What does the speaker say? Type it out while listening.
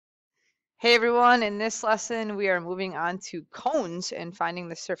Hey everyone, in this lesson we are moving on to cones and finding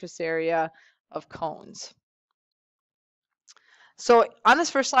the surface area of cones. So on this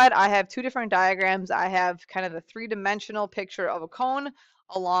first slide I have two different diagrams. I have kind of the three-dimensional picture of a cone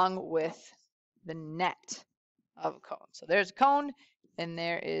along with the net of a cone. So there's a cone and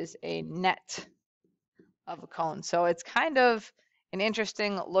there is a net of a cone. So it's kind of an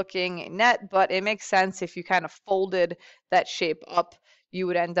interesting looking net, but it makes sense if you kind of folded that shape up, you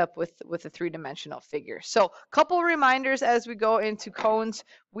would end up with a three-dimensional figure. So a couple reminders as we go into cones.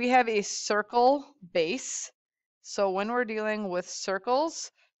 We have a circle base. So when we're dealing with circles,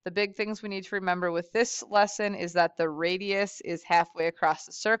 the big things we need to remember with this lesson is that the radius is halfway across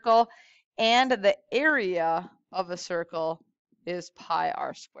the circle and the area of a circle is pi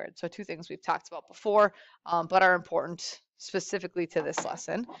r squared. So two things we've talked about before, but are important specifically to this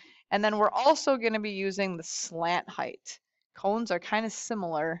lesson. And then we're also going to be using the slant height. Cones are kind of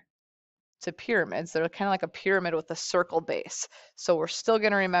similar to pyramids. They're kind of like a pyramid with a circle base. So we're still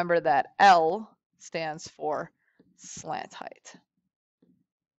going to remember that L stands for slant height.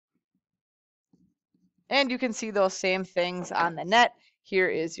 And you can see those same things on the net. Here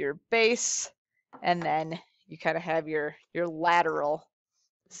is your base, and then you kind of have your lateral.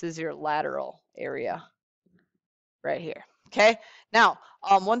 This is your lateral area right here. Okay. Now,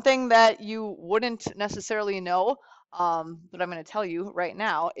 one thing that you wouldn't necessarily know, but I'm going to tell you right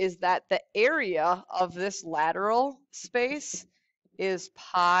now, is that the area of this lateral space is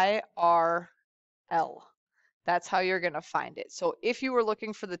pi r L. That's how you're going to find it. So if you were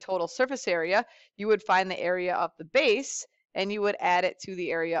looking for the total surface area, you would find the area of the base and you would add it to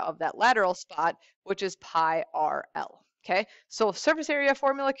the area of that lateral spot, which is pi r L. Okay, so surface area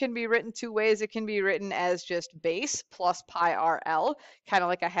formula can be written two ways. It can be written as just base plus pi r L, kind of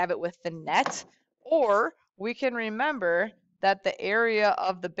like I have it with the net, or we can remember that the area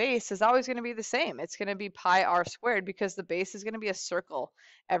of the base is always going to be the same. It's going to be pi r squared because the base is going to be a circle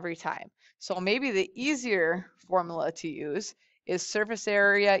every time. So maybe the easier formula to use is surface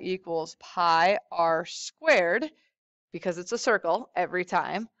area equals pi r squared, because it's a circle every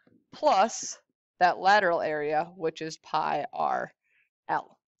time, plus that lateral area, which is pi r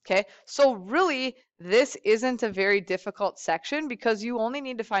L. Okay, so really this isn't a very difficult section because you only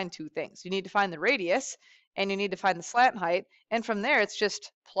need to find two things. You need to find the radius and you need to find the slant height, and from there it's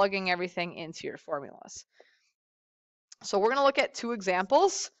just plugging everything into your formulas. So we're going to look at two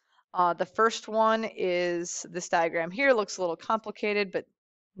examples. The first one is this diagram here. It looks a little complicated, but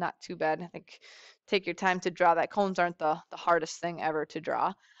not too bad. I think take your time to draw that. Cones aren't the hardest thing ever to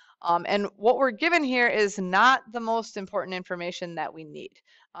draw. And what we're given here is not the most important information that we need.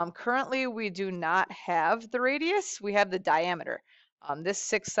 Currently, we do not have the radius. We have the diameter. This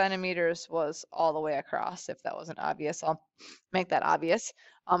 6 centimeters was all the way across. If that wasn't obvious, I'll make that obvious.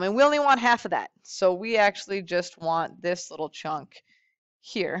 And we only want half of that. So we actually just want this little chunk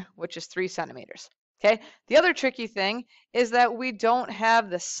here, which is 3 centimeters. Okay. The other tricky thing is that we don't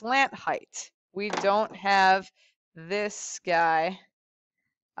have the slant height. We don't have this guy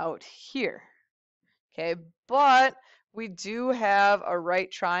out here. Okay. But we do have a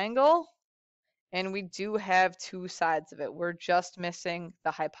right triangle and we do have two sides of it. We're just missing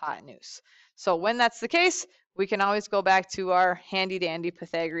the hypotenuse. So when that's the case, we can always go back to our handy dandy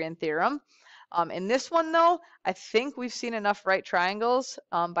Pythagorean theorem. In this one though, I think we've seen enough right triangles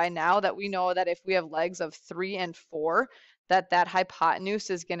by now that we know that if we have legs of 3 and 4, that hypotenuse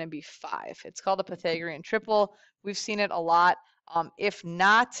is going to be 5. It's called a Pythagorean triple. We've seen it a lot. If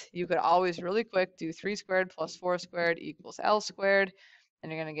not, you could always really quick do 3 squared plus 4 squared equals L squared.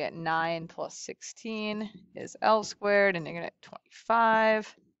 And you're going to get 9 plus 16 is L squared, and you're going to get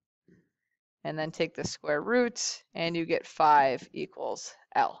 25. And then take the square root, and you get 5 equals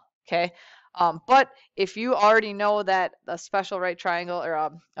L. Okay. But if you already know that a special right triangle or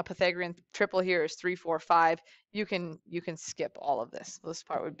a Pythagorean triple here is 3, 4, 5, you can skip all of this. This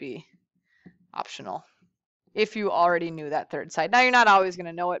part would be optional if you already knew that third side. Now you're not always going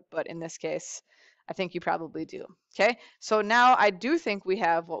to know it, but in this case, I think you probably do. Okay, so now I do think we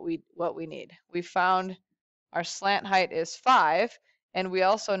have what we need. We found our slant height is 5, and we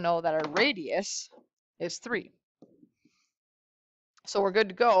also know that our radius is 3. So we're good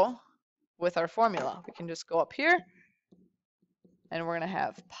to go with our formula. We can just go up here, and we're going to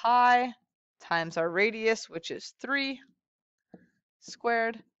have pi times our radius, which is 3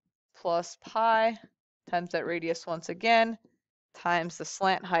 squared, plus pi times that radius once again, times the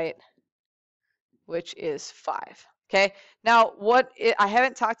slant height, which is 5. Okay, now I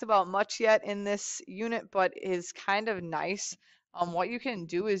haven't talked about much yet in this unit, but is kind of nice. What you can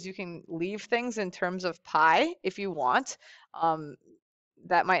do is you can leave things in terms of pi if you want.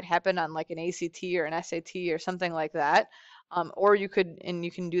 that might happen on like an ACT or an SAT or something like that. Or you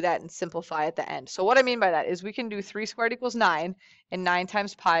can do that and simplify at the end. So what I mean by that is we can do 3 squared equals 9, and 9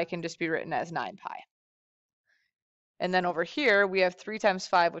 times pi can just be written as 9 pi. And then over here, we have 3 times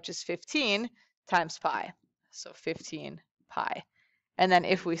 5, which is 15 times pi. So 15 pi. And then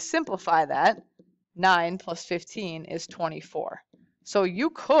if we simplify that, 9 plus 15 is 24. So you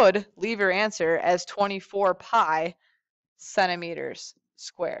could leave your answer as 24 pi centimeters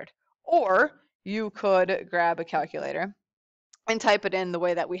squared. Or you could grab a calculator and type it in the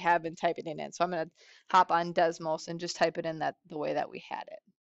way that we have been typing it in. So I'm going to hop on Desmos and just type it in the way that we had it.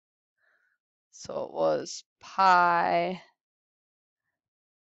 So it was pi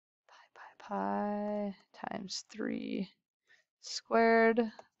times 3 squared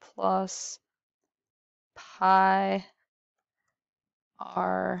plus pi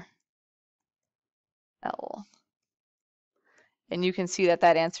RL. And you can see that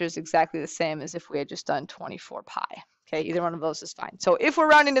that answer is exactly the same as if we had just done 24 pi. Okay, either one of those is fine. So if we're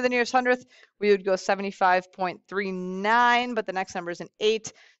rounding to the nearest hundredth, we would go 75.39, but the next number is an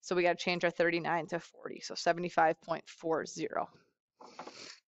 8, so we got to change our 39 to 40, so 75.40.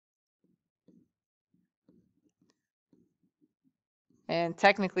 And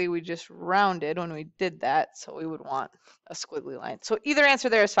technically we just rounded when we did that, so we would want a squiggly line. So either answer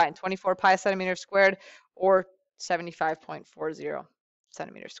there is fine, 24 pi centimeters squared or 75.40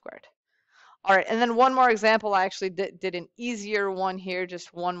 centimeters squared. All right, and then one more example. I actually did an easier one here,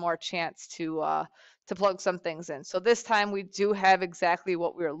 just one more chance to plug some things in. So this time we do have exactly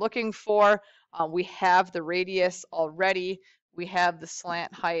what we were looking for. We have the radius already. We have the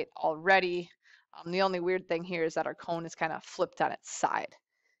slant height already. The only weird thing here is that our cone is kind of flipped on its side.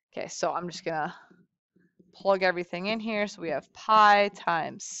 Okay, so I'm just gonna plug everything in here. So we have pi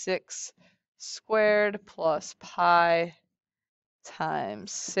times 6 squared plus pi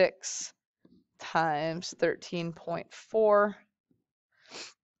times 6 times 13.4.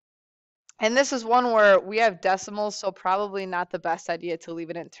 And this is one where we have decimals, so probably not the best idea to leave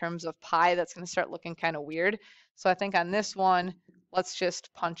it in terms of pi. That's going to start looking kind of weird. So I think on this one, let's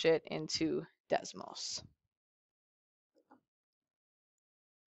just punch it into Desmos.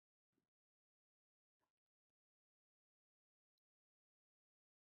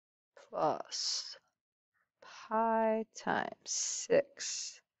 Plus pi times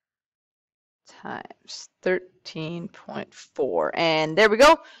 6 times 13.4. And there we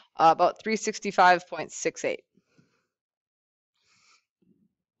go, about 365.68.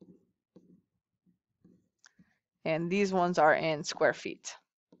 And these ones are in square feet.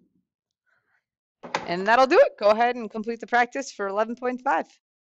 And that'll do it. Go ahead and complete the practice for 11.5.